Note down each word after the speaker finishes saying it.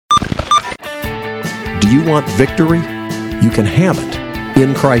you want victory? You can have it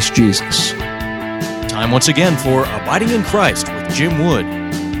in Christ Jesus. Time once again for Abiding in Christ with Jim Wood.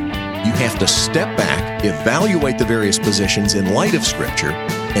 You have to step back, evaluate the various positions in light of Scripture,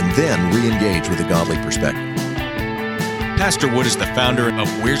 and then re-engage with a godly perspective. Pastor Wood is the founder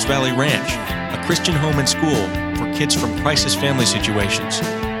of Weirs Valley Ranch, a Christian home and school for kids from crisis family situations.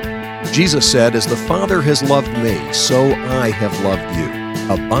 Jesus said, "As the Father has loved me, so I have loved you.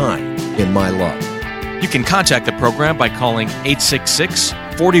 Abide in my love." You can contact the program by calling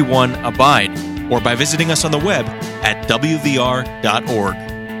 866-41-ABIDE or by visiting us on the web at wvr.org.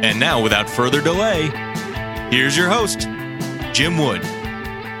 And now, without further delay, here's your host, Jim Wood.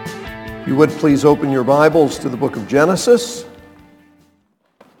 If you would please open your Bibles to the book of Genesis,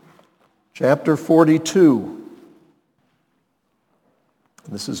 chapter 42.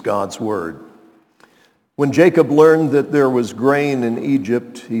 This is God's Word. When Jacob learned that there was grain in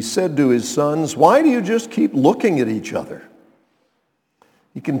Egypt, he said to his sons, "Why do you just keep looking at each other?"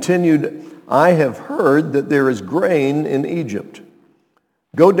 He continued, "I have heard that there is grain in Egypt.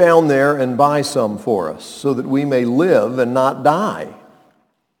 Go down there and buy some for us, so that we may live and not die."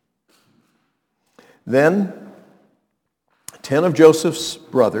 Then 10 of Joseph's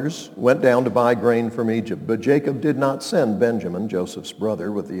brothers went down to buy grain from Egypt, but Jacob did not send Benjamin, Joseph's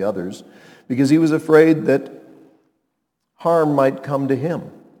brother, with the others, because he was afraid that harm might come to him.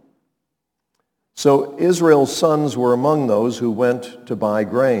 So Israel's sons were among those who went to buy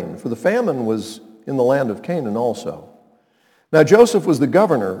grain, for the famine was in the land of Canaan also. Now Joseph was the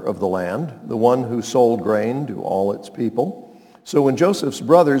governor of the land, the one who sold grain to all its people. So when Joseph's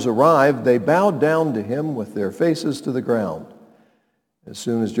brothers arrived, they bowed down to him with their faces to the ground. As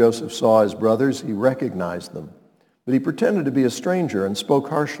soon as Joseph saw his brothers, he recognized them, but he pretended to be a stranger and spoke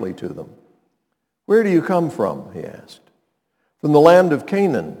harshly to them. "Where do you come from?" he asked. "From the land of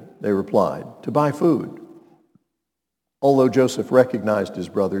Canaan," they replied, "to buy food." Although Joseph recognized his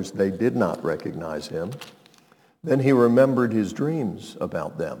brothers, they did not recognize him. Then he remembered his dreams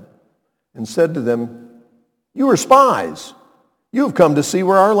about them and said to them, "You are spies. You have come to see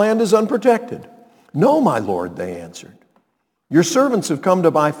where our land is unprotected." "No, my lord," they answered. "Your servants have come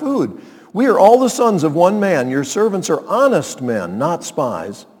to buy food. We are all the sons of one man. Your servants are honest men, not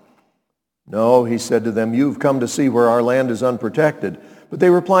spies." "No," he said to them, "you have come to see where our land is unprotected." But they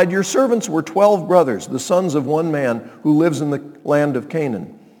replied, "Your servants were 12 brothers, the sons of one man who lives in the land of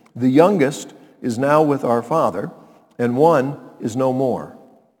Canaan. The youngest is now with our father, and one is no more."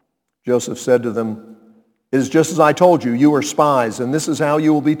 Joseph said to them, "It is just as I told you, you are spies, and this is how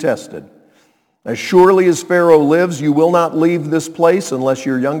you will be tested. As surely as Pharaoh lives, you will not leave this place unless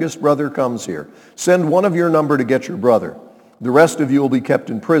your youngest brother comes here. Send one of your number to get your brother. The rest of you will be kept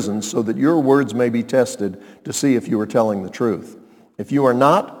in prison so that your words may be tested to see if you are telling the truth. If you are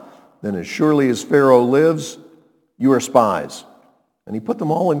not, then as surely as Pharaoh lives, you are spies." And he put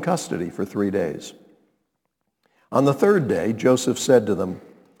them all in custody for 3 days. On the third day, Joseph said to them,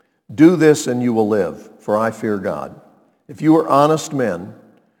 "Do this and you will live, for I fear God. If you are honest men,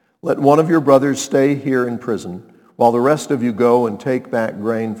 let one of your brothers stay here in prison, while the rest of you go and take back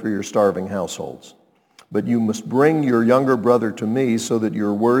grain for your starving households. But you must bring your younger brother to me so that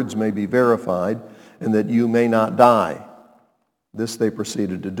your words may be verified and that you may not die." This they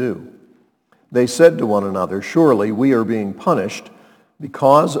proceeded to do. They said to one another, "Surely we are being punished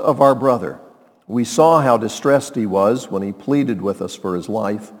because of our brother. We saw how distressed he was when he pleaded with us for his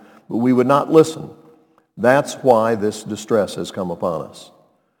life, but we would not listen. That's why this distress has come upon us."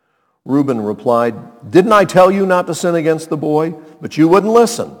 Reuben replied, "Didn't I tell you not to sin against the boy? But you wouldn't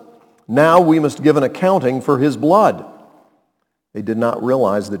listen. Now we must give an accounting for his blood." They did not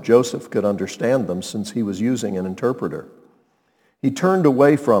realize that Joseph could understand them since he was using an interpreter. He turned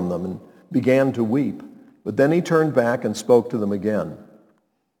away from them and began to weep, but then he turned back and spoke to them again.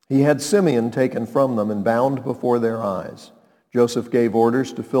 He had Simeon taken from them and bound before their eyes. Joseph gave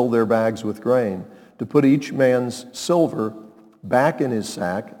orders to fill their bags with grain, to put each man's silver back in his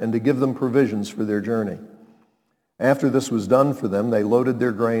sack, and to give them provisions for their journey. After this was done for them, they loaded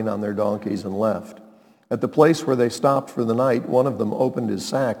their grain on their donkeys and left. At the place where they stopped for the night, one of them opened his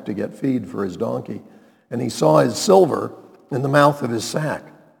sack to get feed for his donkey, and he saw his silver in the mouth of his sack.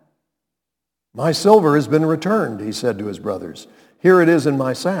 "My silver has been returned," he said to his brothers. "Here it is in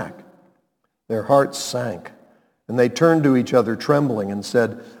my sack." Their hearts sank, and they turned to each other trembling and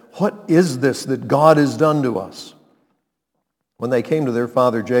said, "What is this that God has done to us?" When they came to their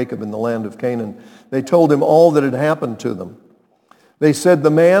father Jacob in the land of Canaan, they told him all that had happened to them. They said,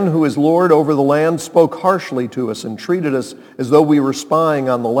 "The man who is Lord over the land spoke harshly to us and treated us as though we were spying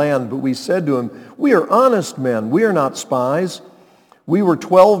on the land. But we said to him, 'We are honest men. We are not spies. We were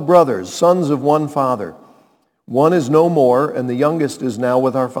 12 brothers, sons of one father. One is no more, and the youngest is now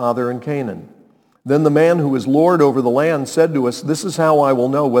with our father in Canaan. Then the man who is Lord over the land said to us, this is how I will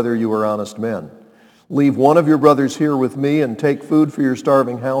know whether you are honest men. Leave one of your brothers here with me and take food for your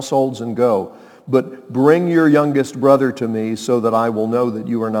starving households and go. But bring your youngest brother to me so that I will know that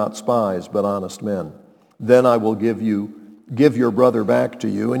you are not spies, but honest men. Then I will give your brother back to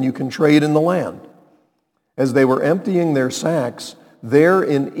you, and you can trade in the land. As they were emptying their sacks, there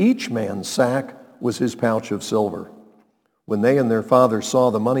in each man's sack was his pouch of silver. When they and their father saw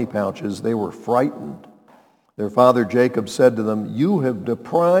the money pouches, they were frightened. Their father Jacob said to them, you have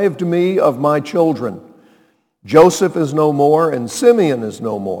deprived me of my children. Joseph is no more, and Simeon is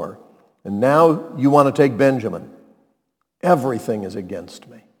no more. And now you want to take Benjamin. Everything is against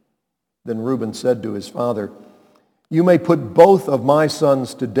me. Then Reuben said to his father, you may put both of my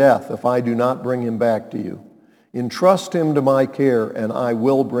sons to death if I do not bring him back to you. Entrust him to my care, and I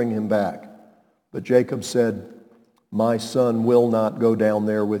will bring him back. But Jacob said, my son will not go down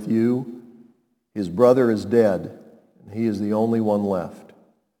there with you. His brother is dead, and he is the only one left.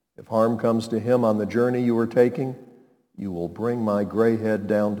 If harm comes to him on the journey you are taking, you will bring my gray head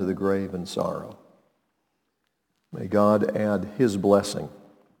down to the grave in sorrow. May God add his blessing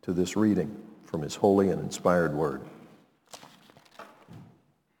to this reading from his holy and inspired word. I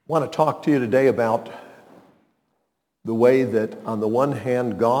want to talk to you today about the way that on the one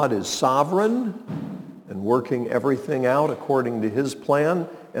hand God is sovereign and working everything out according to his plan,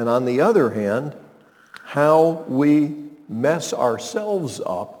 and on the other hand, how we mess ourselves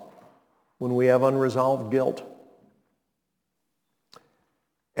up when we have unresolved guilt.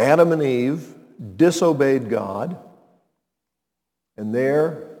 Adam and Eve disobeyed God, and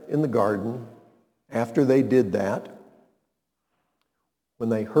there in the garden, after they did that, when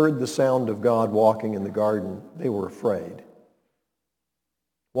they heard the sound of God walking in the garden, they were afraid.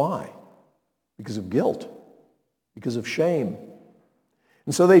 Why? Because of guilt, because of shame.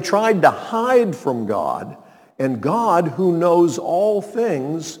 And so they tried to hide from God, and God, who knows all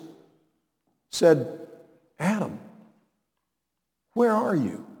things, said, Adam, where are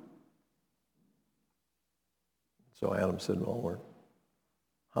you? So Adam said, well, we're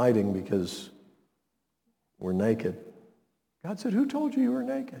hiding because we're naked. God said, who told you you were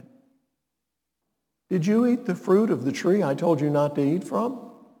naked? Did you eat the fruit of the tree I told you not to eat from?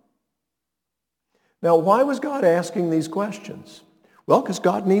 Now, why was God asking these questions? Well, because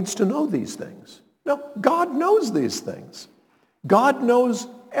God needs to know these things. No, God knows these things. God knows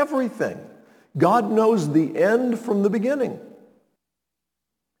everything. God knows the end from the beginning.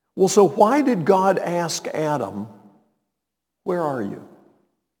 Well, so why did God ask Adam, where are you?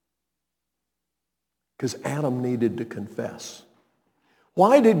 Because Adam needed to confess.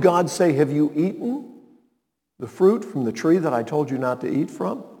 Why did God say, have you eaten the fruit from the tree that I told you not to eat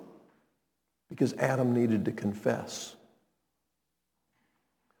from? Because Adam needed to confess.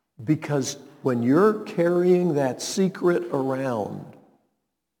 Because when you're carrying that secret around,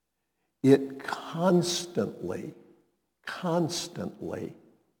 it constantly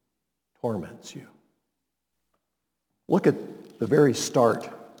torments you. Look at the very start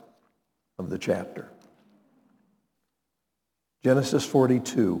of the chapter. Genesis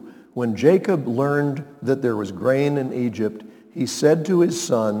 42. When Jacob learned that there was grain in Egypt, he said to his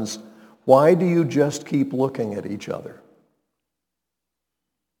sons, why do you just keep looking at each other?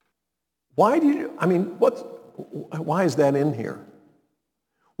 Why is that in here?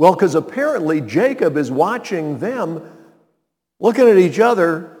 Well, because apparently Jacob is watching them looking at each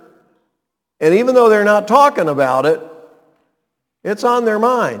other, and even though they're not talking about it, it's on their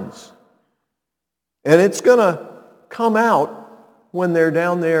minds. And it's going to come out when they're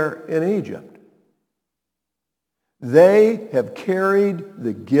down there in Egypt. They have carried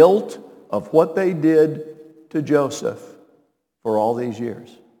the guilt of what they did to Joseph for all these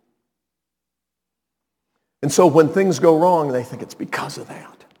years. And so when things go wrong, they think it's because of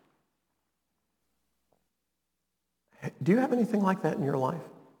that. Do you have anything like that in your life?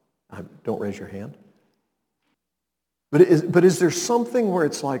 Don't raise your hand. But is there something where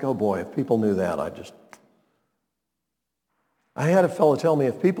it's like, oh boy, if people knew that, I had a fellow tell me,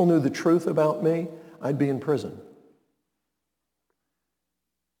 if people knew the truth about me, I'd be in prison.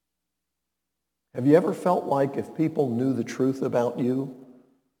 Have you ever felt like if people knew the truth about you,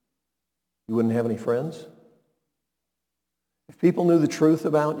 you wouldn't have any friends? If people knew the truth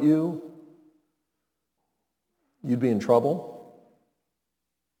about you, you'd be in trouble?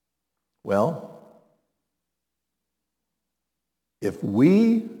 Well, if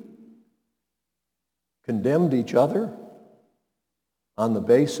we condemned each other on the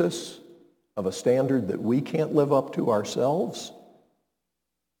basis of a standard that we can't live up to ourselves,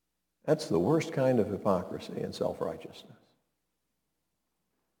 That's the worst kind of hypocrisy and self-righteousness.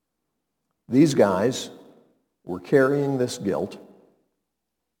 These guys were carrying this guilt,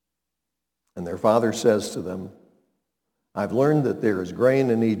 and their father says to them, I've learned that there is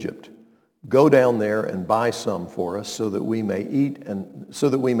grain in Egypt. Go down there and buy some for us so that we may eat and so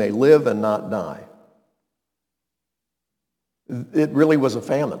that we may live and not die. It really was a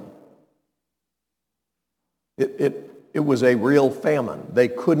famine. It was a real famine. They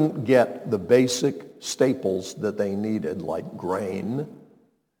couldn't get the basic staples that they needed, like grain,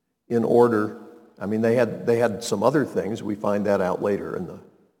 in order. I mean, they had some other things. We find that out later in the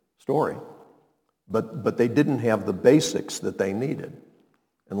story. But they didn't have the basics that they needed.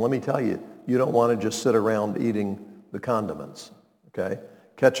 And let me tell you, you don't want to just sit around eating the condiments, okay?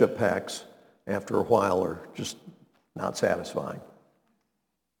 Ketchup packs, after a while, are just not satisfying.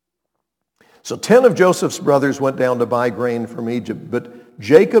 So 10 of Joseph's brothers went down to buy grain from Egypt, but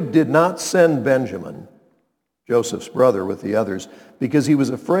Jacob did not send Benjamin, Joseph's brother, with the others, because he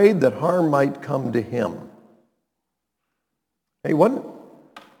was afraid that harm might come to him. He wasn't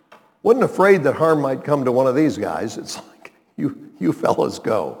afraid that harm might come to one of these guys. It's like, you fellas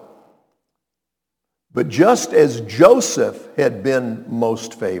go. But just as Joseph had been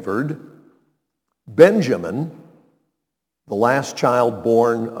most favored, Benjamin, the last child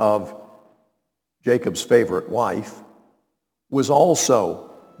born of Jacob's favorite wife, was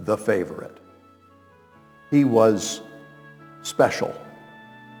also the favorite. He was special.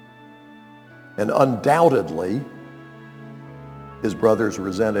 And undoubtedly, his brothers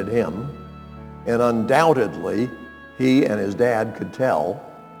resented him, and undoubtedly, he and his dad could tell.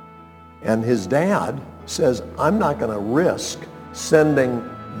 And his dad says, I'm not going to risk sending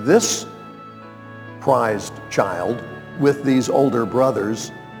this prized child with these older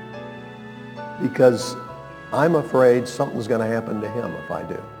brothers because I'm afraid something's going to happen to him if I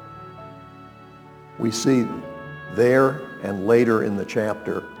do. We see there and later in the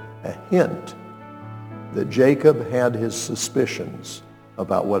chapter a hint that Jacob had his suspicions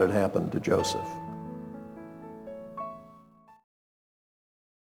about what had happened to Joseph.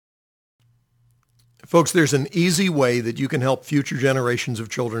 Folks, there's an easy way that you can help future generations of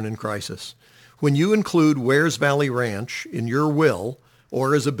children in crisis. When you include Wares Valley Ranch in your will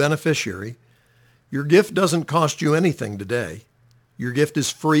or as a beneficiary, your gift doesn't cost you anything today. Your gift is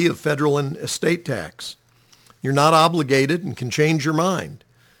free of federal and estate tax. You're not obligated and can change your mind.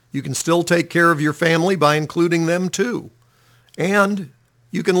 You can still take care of your family by including them too. And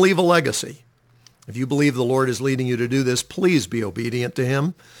you can leave a legacy. If you believe the Lord is leading you to do this, please be obedient to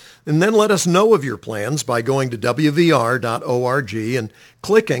him. And then let us know of your plans by going to wvr.org and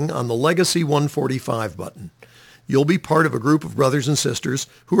clicking on the Legacy 145 button. You'll be part of a group of brothers and sisters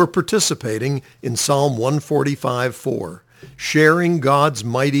who are participating in Psalm 145:4, sharing God's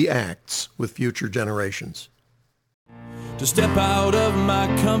mighty acts with future generations. To step out of my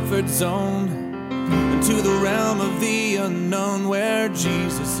comfort zone into the realm of the unknown where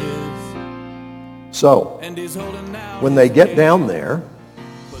Jesus is. So, when they get down there,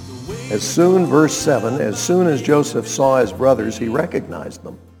 verse 7, as soon as Joseph saw his brothers, he recognized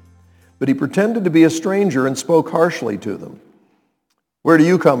them. But he pretended to be a stranger and spoke harshly to them. Where do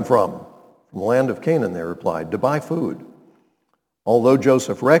you come from? From the land of Canaan, they replied, to buy food. Although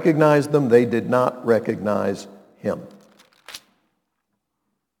Joseph recognized them, they did not recognize him.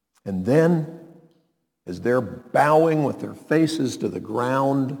 And then, as they're bowing with their faces to the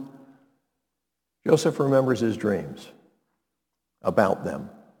ground, Joseph remembers his dreams about them.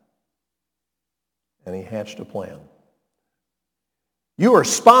 And he hatched a plan. You are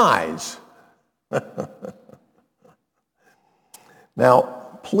spies. Now,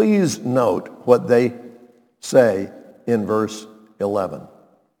 please note what they say in verse 11.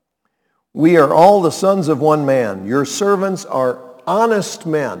 We are all the sons of one man. Your servants are honest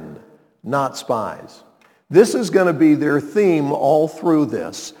men, not spies. This is going to be their theme all through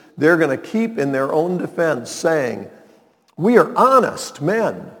this. They're going to keep in their own defense saying, we are honest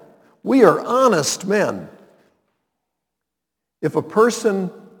men. We are honest men. If a person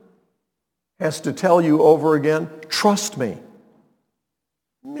has to tell you over again, trust me,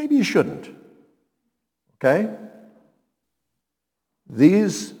 maybe you shouldn't. Okay?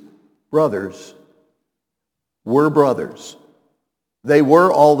 These brothers were brothers. They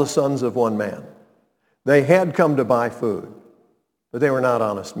were all the sons of one man. They had come to buy food, but they were not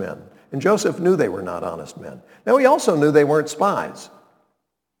honest men. And Joseph knew they were not honest men. Now, he also knew they weren't spies.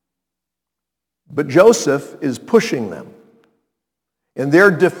 But Joseph is pushing them. And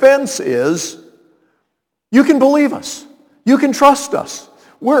their defense is, you can believe us. You can trust us.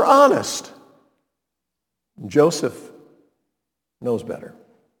 We're honest. And Joseph knows better.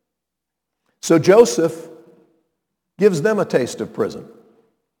 So Joseph gives them a taste of prison.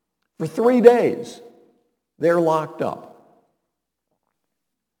 For 3 days, they're locked up.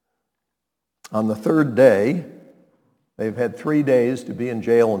 On the third day, they've had 3 days to be in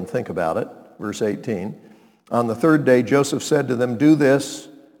jail and think about it. Verse 18. On the third day, Joseph said to them, "Do this,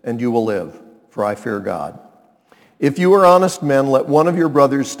 and you will live, for I fear God. If you are honest men, let one of your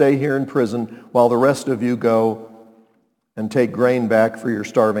brothers stay here in prison while the rest of you go and take grain back for your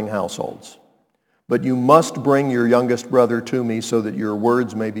starving households. But you must bring your youngest brother to me so that your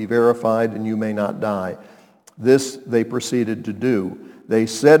words may be verified and you may not die." This they proceeded to do. They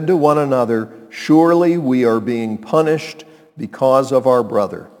said to one another, "Surely we are being punished because of our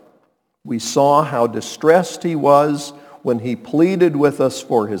brother. We saw how distressed he was when he pleaded with us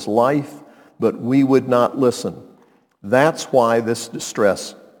for his life, but we would not listen. That's why this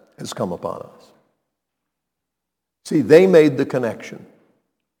distress has come upon us." See, they made the connection.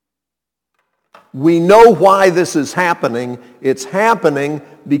 We know why this is happening. It's happening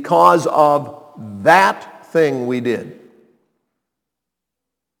because of that thing we did.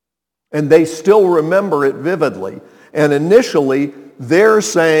 And they still remember it vividly. And initially, they're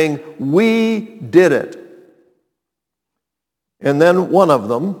saying, "We did it." And then one of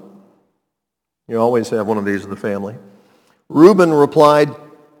them, you always have one of these in the family, Reuben replied,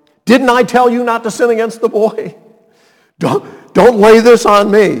 "Didn't I tell you not to sin against the boy? Don't lay this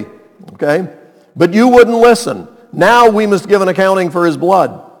on me." Okay? "But you wouldn't listen. Now we must give an accounting for his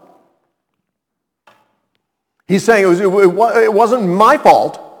blood." He's saying it wasn't my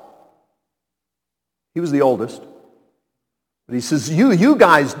fault. He was the oldest. But he says, you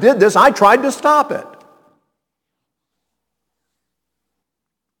guys did this. I tried to stop it.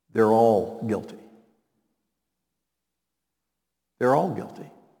 They're all guilty. They're all guilty.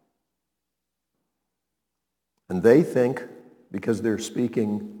 And they think, because they're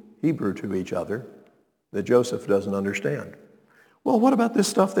speaking Hebrew to each other, that Joseph doesn't understand. Well, what about this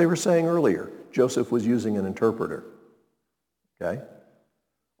stuff they were saying earlier? Joseph was using an interpreter. Okay?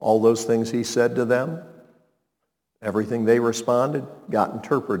 All those things he said to them, everything they responded got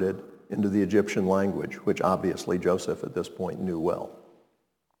interpreted into the Egyptian language, which obviously Joseph at this point knew well.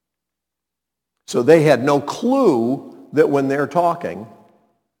 So they had no clue that when they're talking,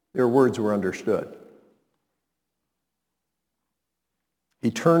 their words were understood. He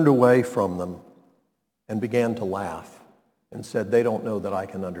turned away from them and began to laugh and said, "They don't know that I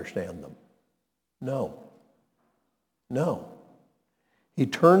can understand them." No. He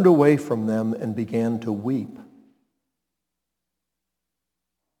turned away from them and began to weep.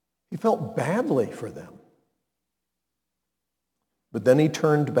 He felt badly for them. But then he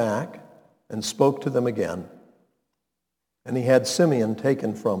turned back and spoke to them again. And he had Simeon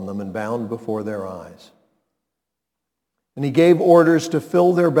taken from them and bound before their eyes. And he gave orders to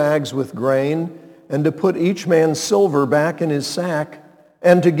fill their bags with grain and to put each man's silver back in his sack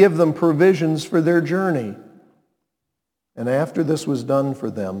and to give them provisions for their journey. And after this was done for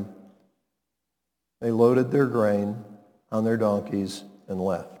them, they loaded their grain on their donkeys and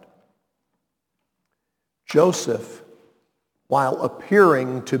left. Joseph, while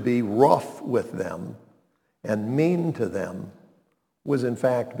appearing to be rough with them and mean to them, was in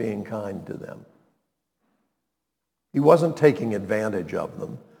fact being kind to them. He wasn't taking advantage of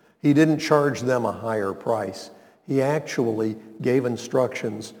them. He didn't charge them a higher price. He actually gave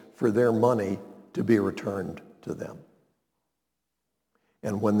instructions for their money to be returned to them.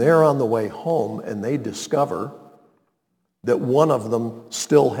 And when they're on the way home and they discover that one of them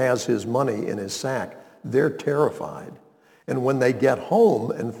still has his money in his sack, they're terrified. And when they get home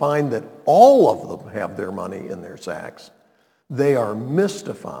and find that all of them have their money in their sacks, they are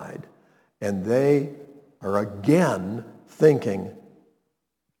mystified and they are again thinking,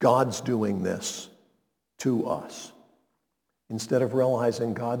 God's doing this to us, instead of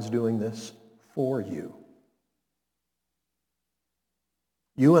realizing God's doing this for you.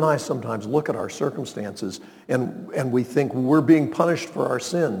 You and I sometimes look at our circumstances and we think we're being punished for our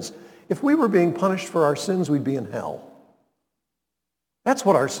sins. If we were being punished for our sins, we'd be in hell. That's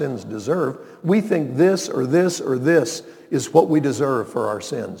what our sins deserve. We think this or this or this is what we deserve for our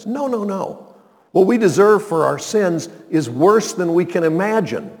sins. No. What we deserve for our sins is worse than we can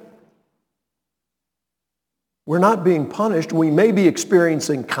imagine. We're not being punished. We may be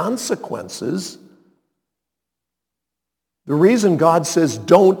experiencing consequences. The reason God says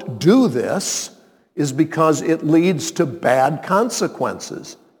don't do this is because it leads to bad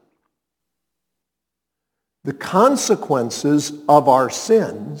consequences. The consequences of our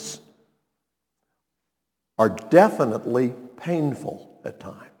sins are definitely painful at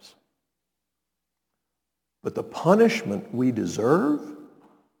times. But the punishment we deserve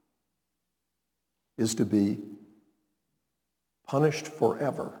is to be punished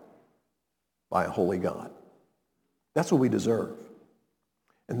forever by a holy God. That's what we deserve.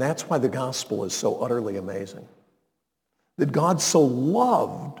 And that's why the gospel is so utterly amazing. That God so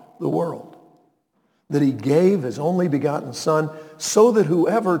loved the world that he gave his only begotten Son so that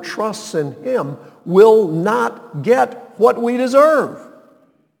whoever trusts in him will not get what we deserve,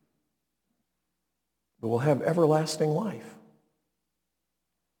 but will have everlasting life.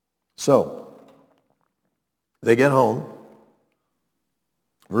 So, they get home.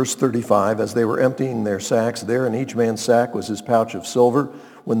 Verse 35, as they were emptying their sacks, there in each man's sack was his pouch of silver.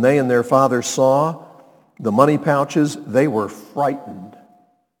 When they and their father saw the money pouches, they were frightened,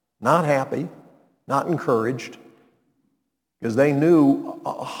 not happy, not encouraged, because they knew,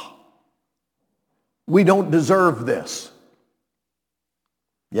 we don't deserve this.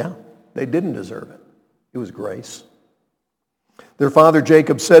 Yeah, they didn't deserve it. It was grace. Their father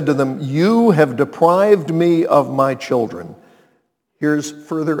Jacob said to them, "You have deprived me of my children." Here's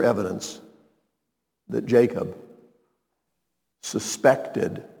further evidence that Jacob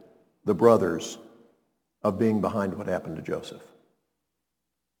suspected the brothers of being behind what happened to Joseph.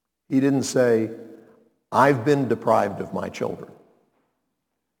 He didn't say, "I've been deprived of my children."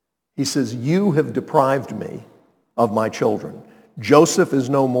 He says, "You have deprived me of my children. Joseph is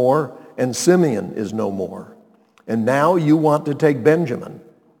no more, and Simeon is no more. And now you want to take Benjamin.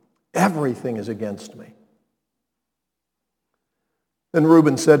 Everything is against me." Then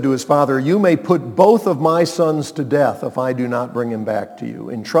Reuben said to his father, "You may put both of my sons to death if I do not bring him back to you.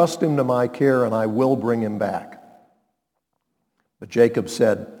 Entrust him to my care, and I will bring him back." But Jacob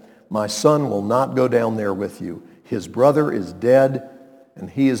said, "My son will not go down there with you. His brother is dead, and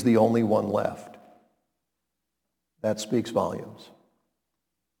he is the only one left." That speaks volumes.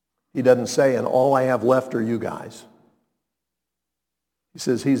 He doesn't say, "And all I have left are you guys." He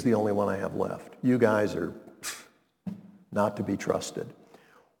says, he's the only one I have left. You guys are not to be trusted.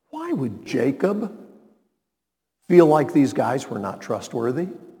 Why would Jacob feel like these guys were not trustworthy?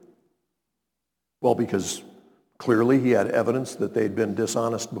 Well, because clearly he had evidence that they'd been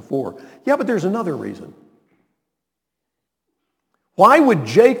dishonest before. Yeah, but there's another reason. Why would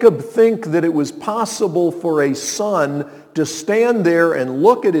Jacob think that it was possible for a son to stand there and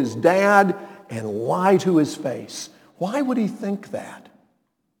look at his dad and lie to his face? Why would he think that?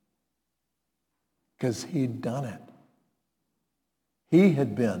 Because he'd done it. He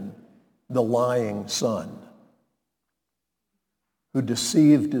had been the lying son who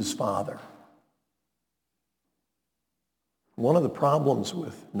deceived his father. One of the problems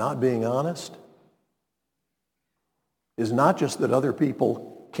with not being honest is not just that other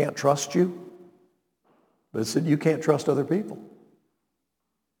people can't trust you, but it's that you can't trust other people.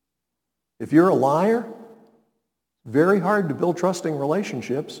 If you're a liar, it's very hard to build trusting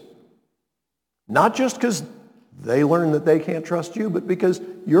relationships, not just because they learn that they can't trust you, but because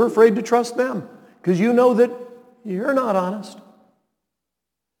you're afraid to trust them, because you know that you're not honest.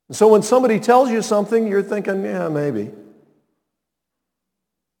 And so when somebody tells you something, you're thinking, yeah, maybe.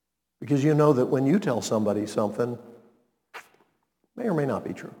 Because you know that when you tell somebody something, may or may not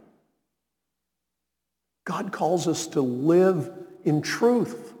be true. God calls us to live in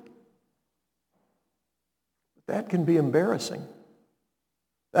truth. That can be embarrassing.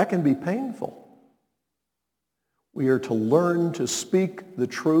 That can be painful. We are to learn to speak the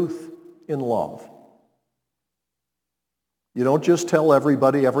truth in love. You don't just tell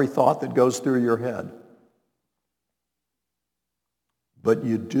everybody every thought that goes through your head. But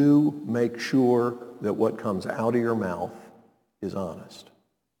you do make sure that what comes out of your mouth is honest.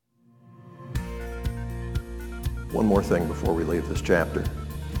 One more thing before we leave this chapter.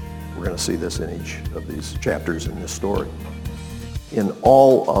 We're going to see this in each of these chapters in this story. In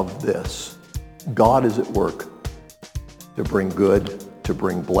all of this, God is at work to bring good, to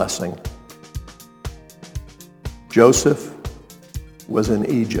bring blessing. Joseph was in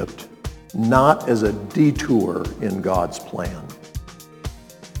Egypt, not as a detour in God's plan.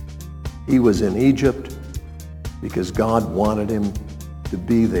 He was in Egypt because God wanted him to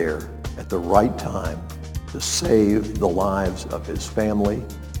be there at the right time to save the lives of his family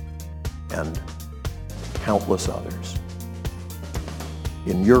and countless others.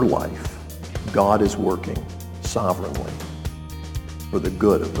 In your life, God is working sovereignly for the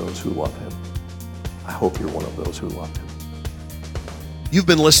good of those who love him. I hope you're one of those who love him. You've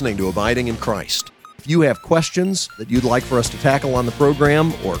been listening to Abiding in Christ. If you have questions that you'd like for us to tackle on the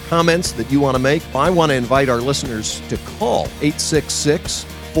program or comments that you want to make, I want to invite our listeners to call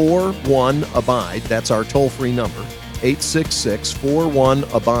 866-41-ABIDE. That's our toll-free number,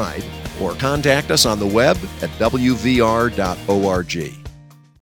 866-41-ABIDE, or contact us on the web at wvr.org.